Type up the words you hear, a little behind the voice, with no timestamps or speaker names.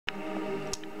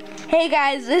Hey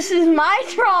guys, this is my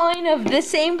drawing of the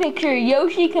same picture,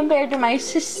 Yoshi compared to my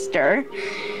sister.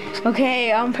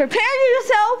 Okay, prepare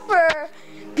yourself for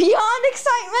beyond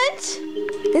excitement.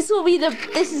 This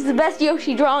is the best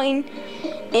Yoshi drawing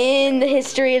in the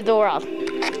history of the world.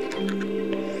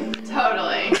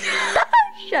 Totally.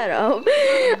 Shut up.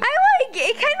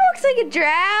 It kind of looks like a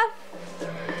giraffe.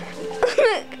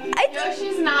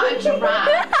 Yoshi's not a giraffe.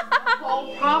 That's the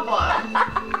whole problem.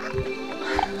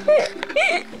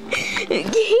 He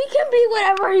can be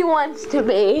whatever he wants to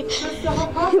be. That's the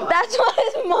whole problem. That's what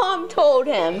his mom told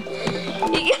him.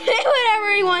 He can be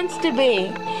whatever he wants to be.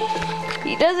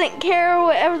 He doesn't care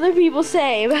what other people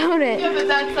say about it. Yeah, but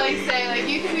that's like saying, like,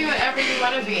 you can be whatever you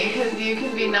want to be, because you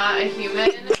can be not a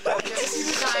human.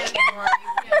 Yoshi's a dinosaur.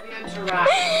 You can't be a giraffe.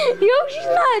 Yoshi's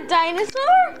not a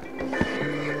dinosaur.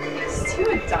 He's too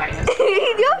a dinosaur.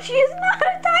 Yoshi is not a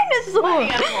dinosaur. What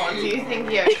animal do you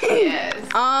think Yoshi is?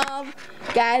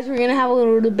 Guys, we're gonna have a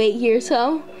little debate here.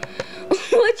 So,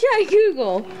 what should I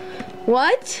Google?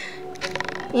 What?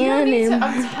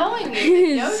 I'm telling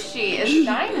you, Yoshi is a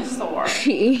dinosaur.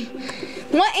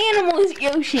 What animal is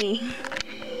Yoshi?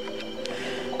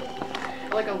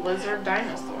 Like a lizard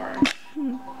dinosaur.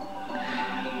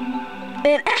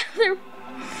 An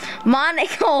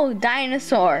monocle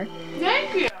dinosaur.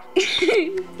 Thank you.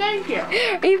 Thank you.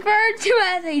 Referred to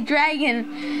as a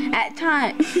dragon at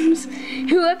times,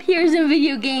 who appears in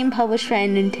video game published by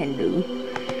Nintendo.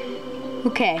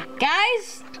 Okay,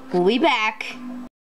 guys, we'll be back.